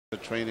The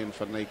training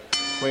for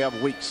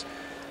 12 weeks,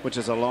 which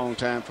is a long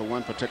time for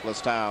one particular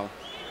style,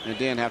 and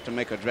then have to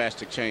make a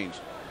drastic change.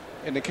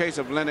 In the case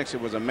of Lennox, it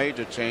was a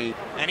major change.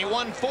 And he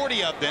won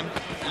 40 of them,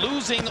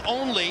 losing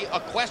only a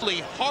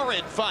questly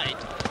horrid fight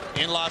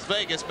in Las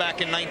Vegas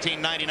back in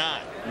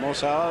 1999.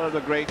 Most all of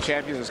the great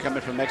champions is coming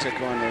from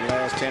Mexico in the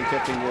last 10,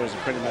 15 years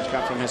have pretty much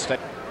come from his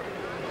state.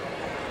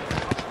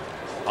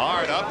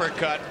 Hard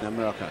uppercut.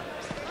 America.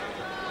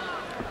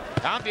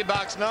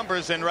 CompuBox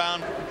numbers in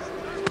round.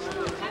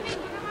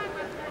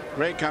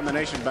 Great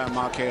combination by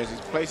Marquez. He's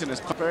placing his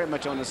punch very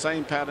much on the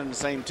same pattern, the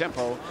same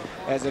tempo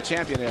as the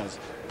champion is.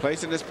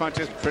 Placing his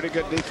punches, pretty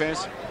good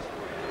defense.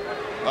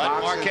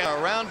 But Marquez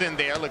around in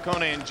there.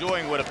 Licona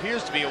enjoying what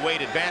appears to be a weight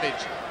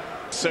advantage.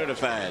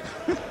 Certified.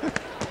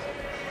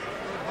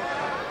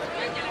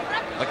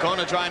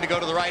 Licona trying to go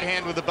to the right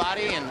hand with the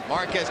body, and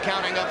Marquez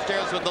counting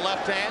upstairs with the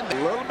left hand.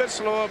 A little bit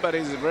slower, but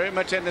he's very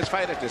much in this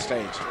fight at this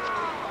stage.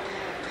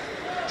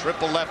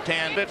 Triple left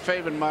hand. A bit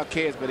favored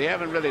Marquez, but he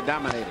haven't really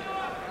dominated.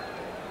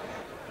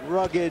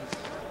 Rugged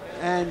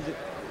and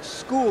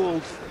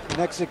schooled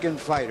Mexican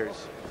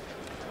fighters.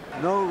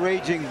 No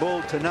raging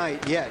bull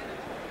tonight yet.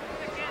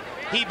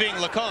 He being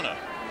Licona.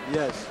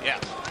 Yes. Yeah.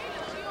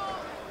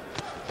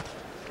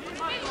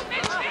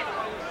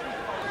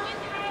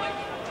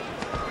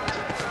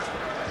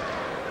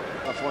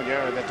 California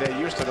area that they're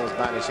used to those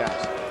body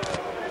shots.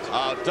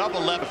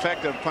 Double left.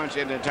 Effective punch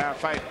in the entire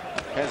fight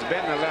has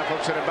been the left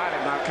hook to the body.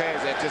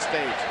 Marquez at this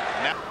stage.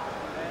 Now.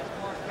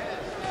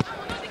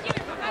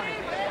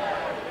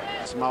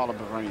 Smaller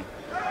brain.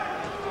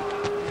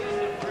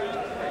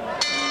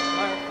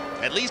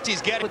 At least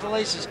he's getting with the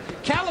laces.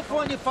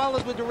 California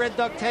followed with the red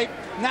duct tape.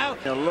 Now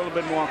a little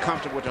bit more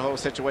comfortable with the whole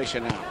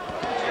situation now.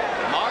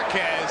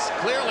 Marquez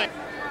clearly.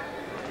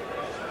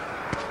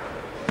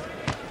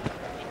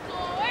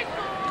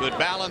 Good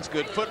balance,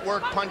 good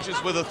footwork,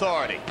 punches with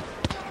authority.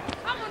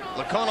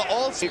 Licona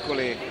also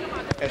equally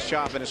as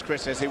sharp and as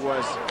crisp as he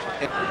was.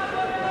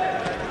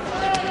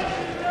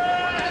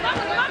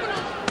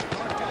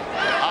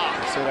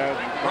 So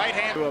right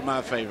hand. Two of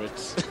my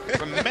favorites.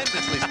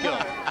 Tremendously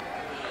skilled.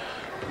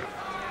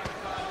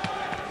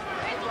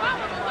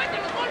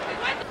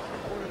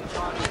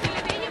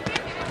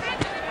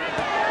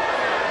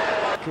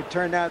 Could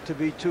turn out to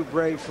be too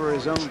brave for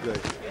his own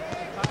good.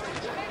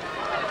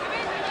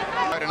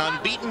 An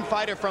unbeaten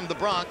fighter from the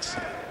Bronx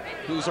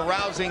who's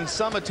arousing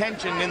some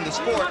attention in the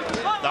sport.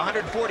 The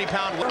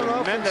 140-pound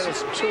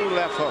tremendous two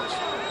left hooks.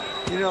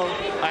 You know,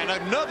 and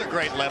another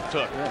great left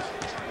hook. Yes.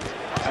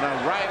 And a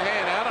right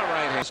hand and a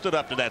right hand. Stood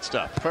up to that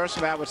stuff.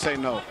 Personally, I would say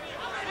no.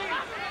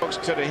 Hooks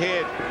to the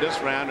head this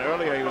round.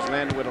 Earlier, he was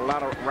landing with a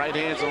lot of right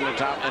hands on the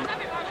top. And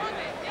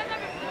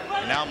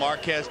now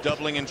Marquez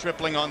doubling and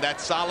tripling on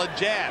that solid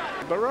jab.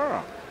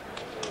 Barrera.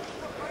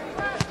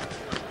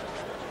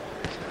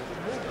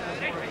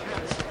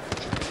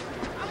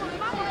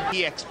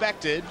 He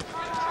expected.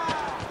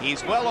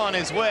 He's well on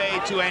his way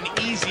to an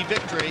easy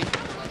victory,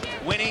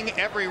 winning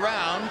every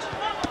round,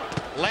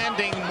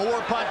 landing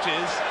more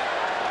punches,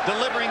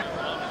 delivering.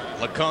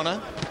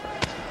 Licona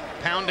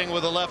pounding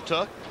with a left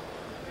hook,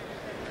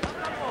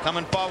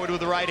 coming forward with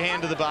the right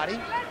hand to the body.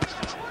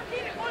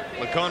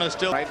 Licona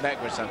still right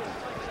back with something.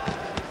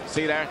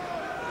 See there?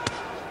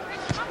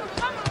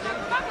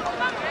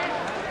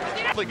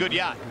 Good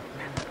yacht.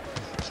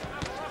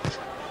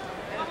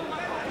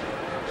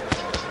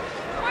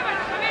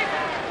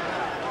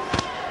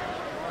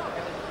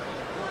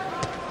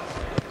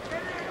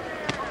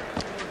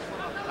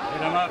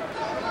 hit him up.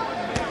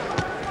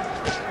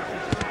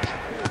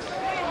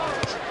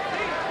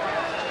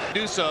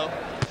 Do so.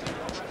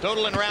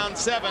 Total in round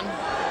 7.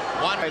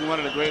 One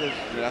of the greatest,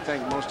 I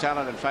think, most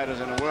talented fighters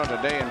in the world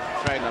today, and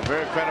fighting a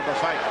very credible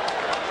fight.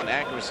 And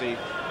accuracy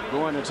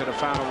going into the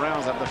final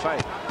rounds of the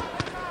fight.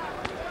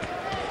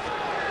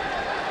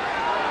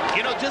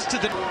 You know, just to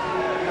the.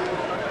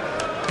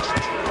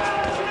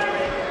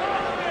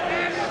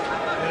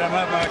 Hit him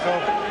up,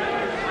 Michael.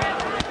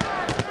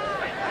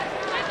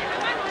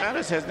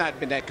 Alice has not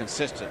been that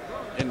consistent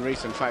in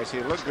recent fights.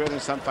 He looked good in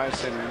some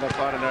fights and looked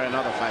ordinary in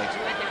other fights.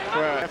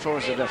 Well, that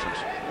was the difference.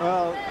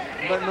 well,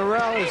 but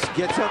Morales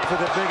gets up for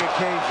the big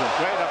occasion.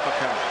 Great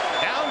uppercut.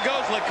 Down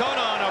goes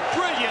Licona on a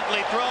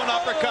brilliantly thrown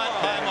uppercut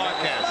by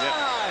Marquez.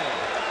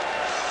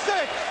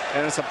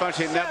 And it's a punch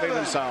he never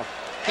even saw.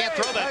 Can't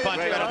throw that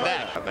punch out of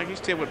that. I think he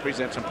still would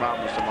present some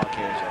problems to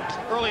Marquez.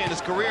 Early in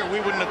his career, we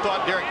wouldn't have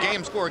thought Derek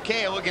Game scored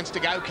KO against a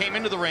guy who came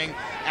into the ring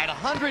at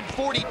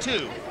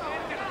 142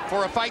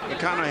 for a fight.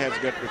 Licona has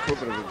good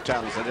recuperative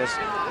talents, and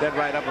that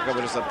right uppercut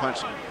was just a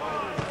punch.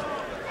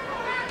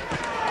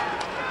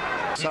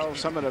 So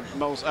some of the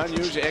most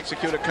unusual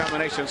executed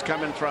combinations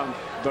coming from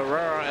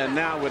Barrera, and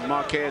now with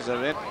Marquez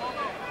of it.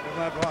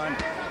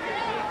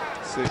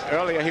 See,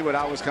 earlier he would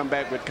always come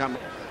back with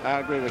I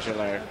agree with you,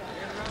 Larry.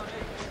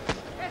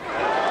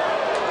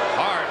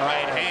 Hard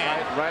right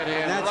hand. Right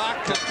hand.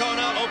 Rocked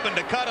Licona, opened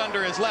a cut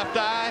under his left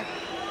eye.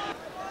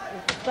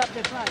 Stop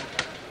this line.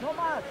 No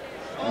más.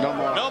 No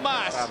more. No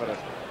mas.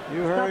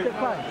 You heard.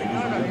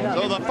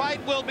 So the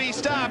fight will be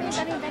stopped,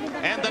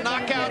 and the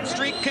knockout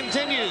streak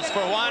continues for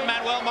Juan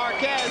Manuel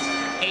Marquez.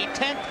 A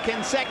 10th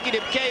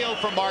consecutive KO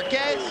for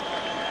Marquez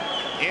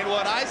in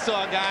what I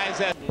saw, guys.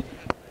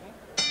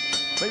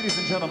 Ladies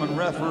and gentlemen,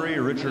 referee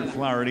Richard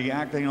Flaherty,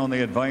 acting on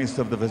the advice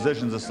of the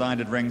physicians assigned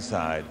at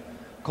ringside,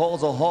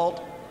 calls a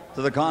halt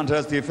to the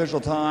contest. The official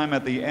time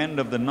at the end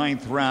of the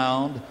 9th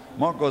round.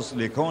 Marcos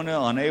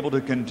Licona unable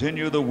to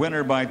continue. The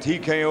winner by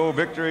TKO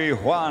victory,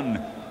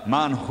 Juan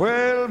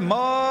Manuel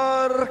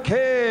Marquez.